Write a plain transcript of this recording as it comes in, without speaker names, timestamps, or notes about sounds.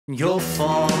You'll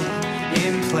fall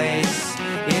in place,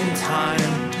 in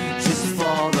time. Just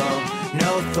follow,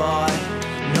 no thought,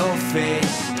 no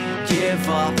face. Give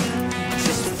up,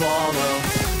 just follow.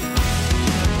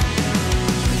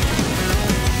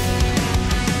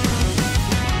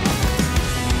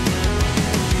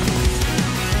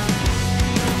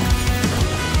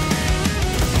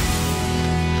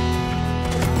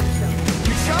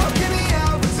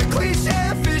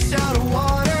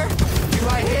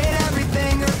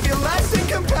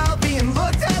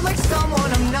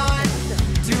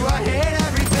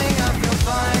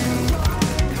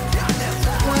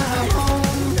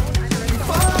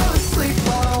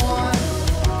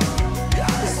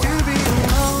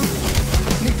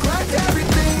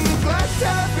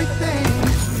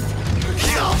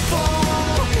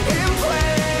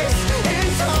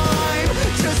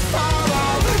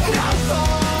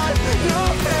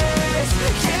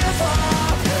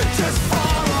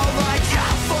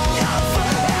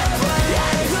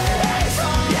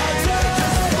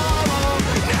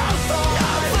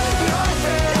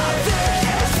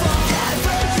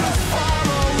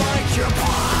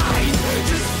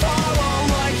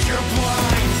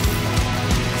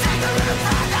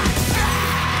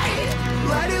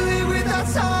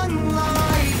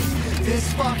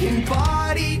 Fucking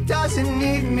body doesn't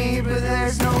need me, but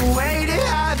there's no way to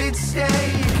have it stay.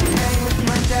 You can hang with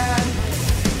my dad,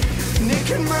 Nick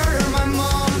can murder my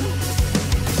mom.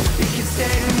 He can stay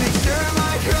to make sure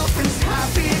my girlfriend's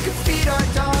happy. He can feed our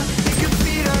dog, he can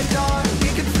feed our dog, he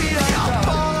can feed our dog.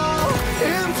 Follow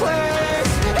in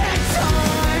place, in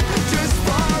time, just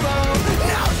follow.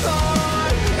 No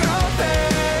thought, no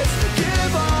face,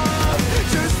 give up,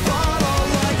 just follow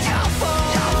like you fall.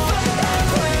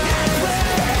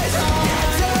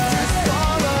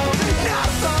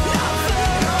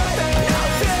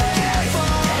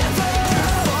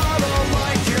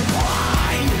 You're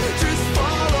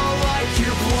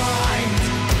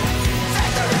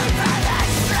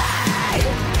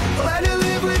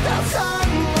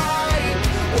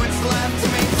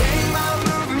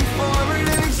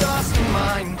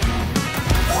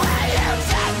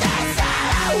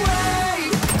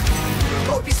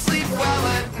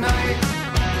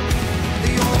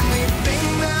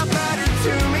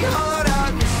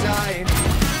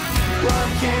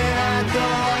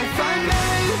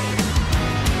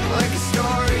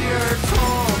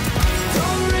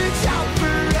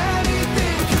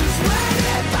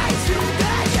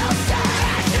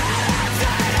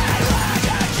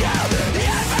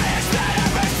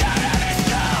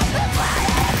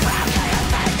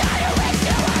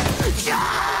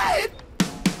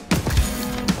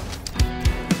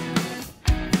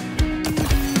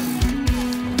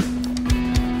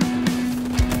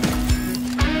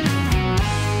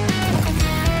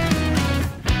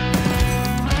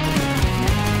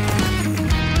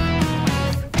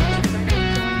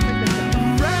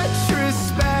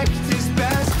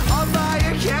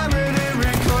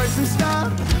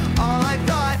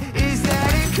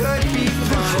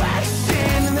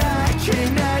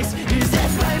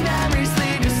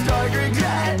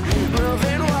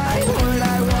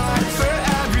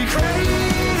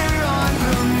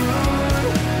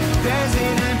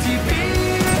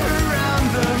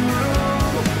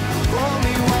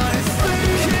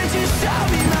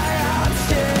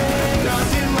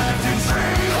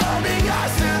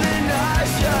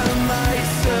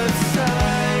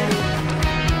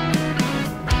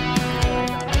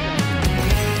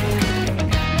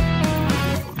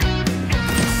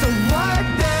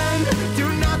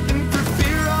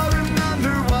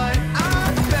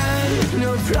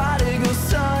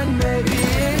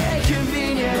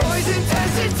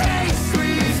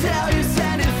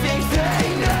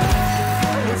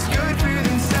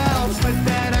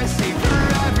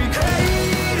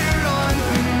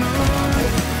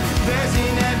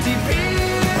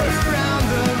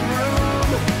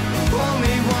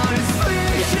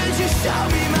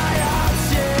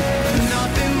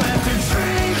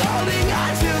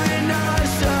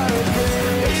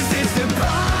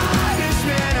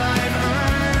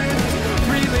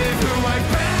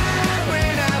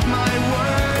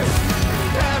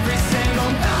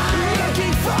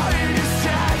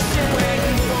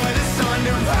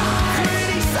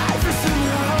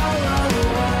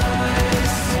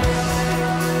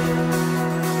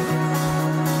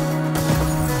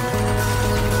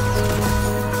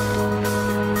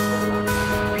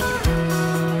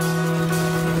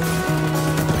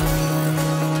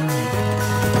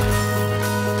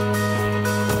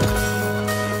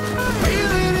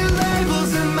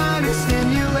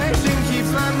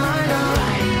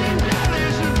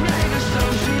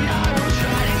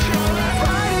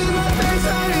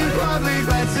be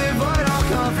glad to avoid all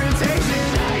confrontation.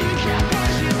 You can't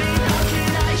push me, how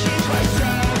can I change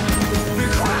myself? The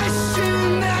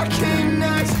question that came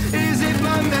next is if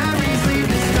my memories leave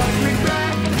me stuck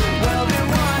regret. Well then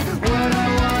what would I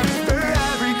want for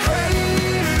every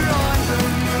crater on the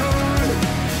moon?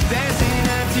 There's an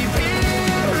empty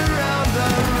pit around the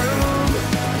room.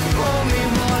 Only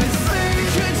honestly,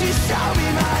 could you show me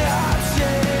my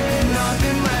options?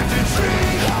 Nothing left to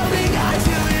drink, holding on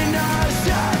to an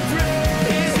ocean bridge.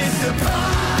 Is this a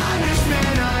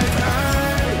punishment I've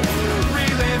earned?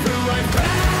 Relive who I've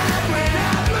been when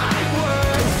at my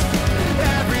worst.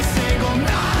 Every single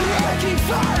night, looking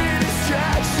for a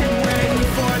distraction, waiting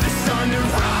for the sun to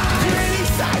rise, waiting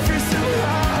sight for some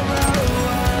hollow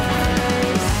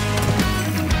eyes.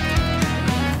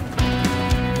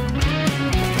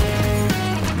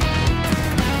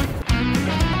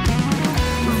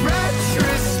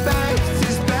 Retrospect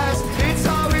is best, it's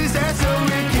always there so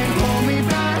it can hold me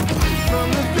back from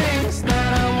the things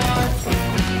that I want.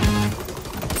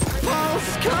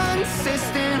 Pulse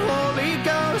consistent, Holy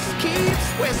Ghost keeps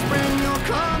whispering you'll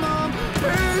come home.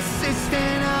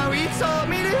 Persistent, how he told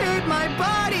me to hit my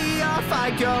body off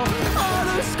I go. All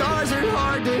those scars are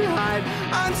hard to hide,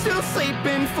 I'm still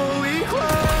sleeping fully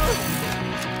clothed.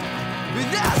 But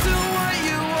that's not what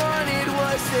you wanted,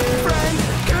 was it? Friends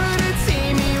couldn't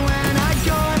see me when I'd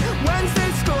gone.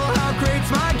 Wednesday school, how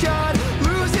great's my God.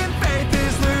 Losing faith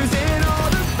is losing all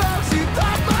the folks who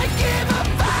thought might give a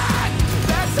fuck.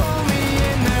 That told me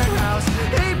in their house,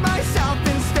 hate myself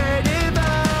instead of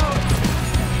out.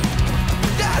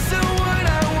 That's not what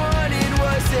I wanted,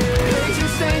 was it?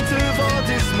 Picture stains of all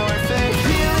dysmorphic,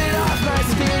 peeling off my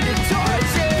skin to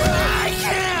torture. I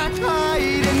can't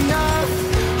hide enough.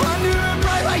 Under a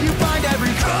bright light you find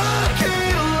every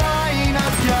crooked line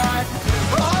I've got.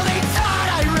 All they taught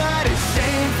I read is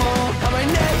shameful, how my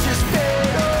nature's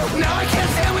fatal. Now I can't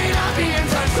stand when I'm being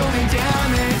touched, only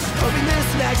damage. Hoping this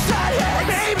next shot hits,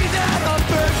 maybe that I'll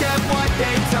forget what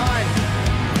they've done.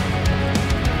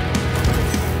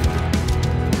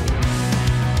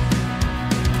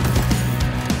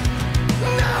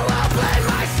 Now I'll blame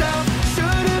myself,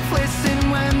 should've listened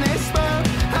when they spoke.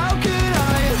 How could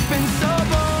I have been so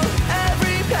bold?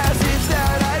 Every passage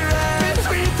that I read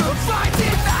between the lines,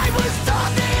 if I was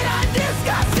told that I'm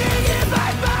disgusting in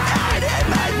my mind, in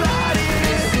my body.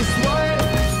 Is this what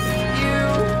you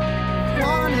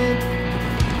wanted?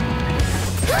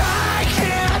 I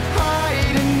can't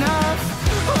hide enough.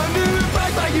 Under a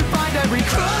bright light you find every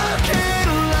crooked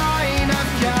line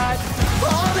I've got.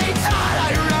 All they taught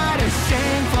I read is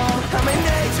shameful, how my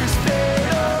nature's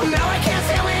fatal. Now I can't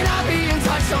stand when I'm being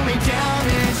touched, only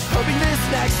damage. Hoping this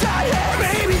next shot hits,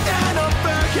 maybe then I'll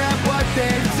forget what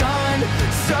they've done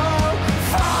so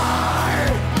far.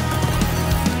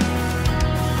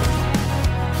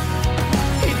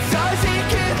 It doesn't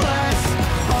get less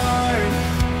hard.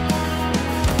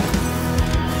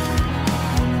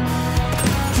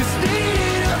 Just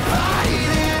needed a body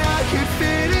that I could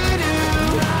fit into.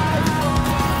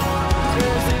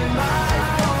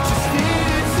 Just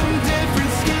needed some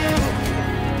different skin.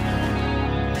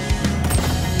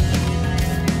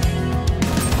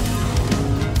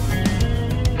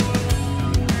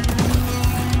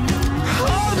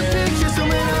 All the pictures from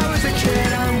when I was a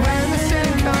kid, I'm wearing the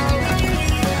same coat.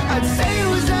 I'd say it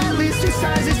was at least 2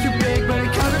 sizes too big, but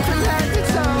it covered from head to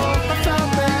toe. I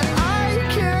felt that I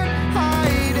can't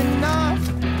hide enough.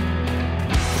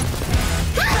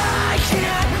 I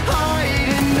can't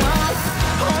hide enough.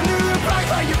 Under a bright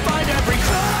light you find every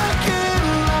crooked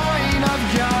line I've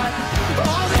got.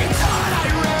 All they taught I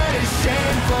read is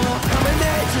shameful, how my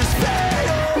nature's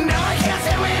fatal. Now I can't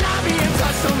stand when I'm being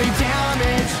touched, only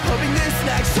damage. Hoping this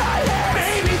next shot hits,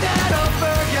 maybe that I'll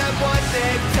forget what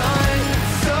they've done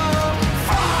so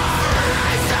far.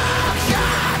 I'm so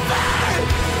covered,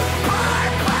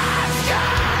 part plaster.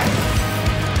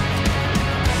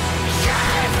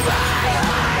 Shave my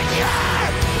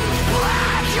heart,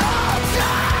 black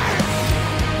altar.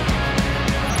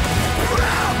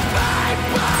 Broke my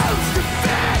bones to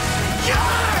fit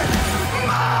your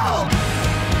mold.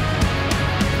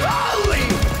 Holy.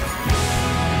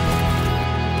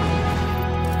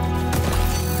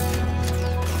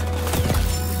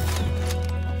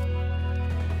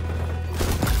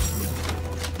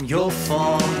 You'll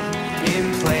fall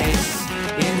in place,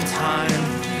 in time.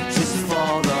 Just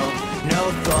follow,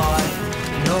 no thought,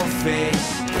 no face.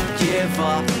 Give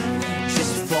up,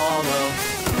 just follow.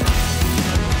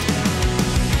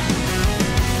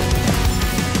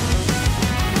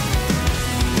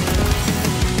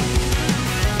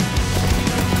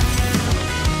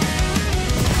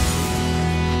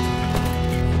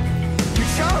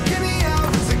 You're choking me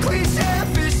out, it's a cliche.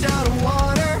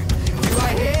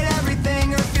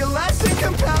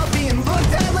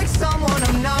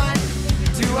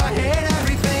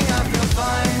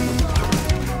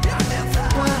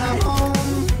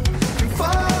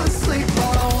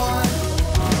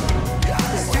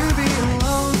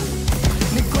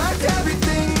 everything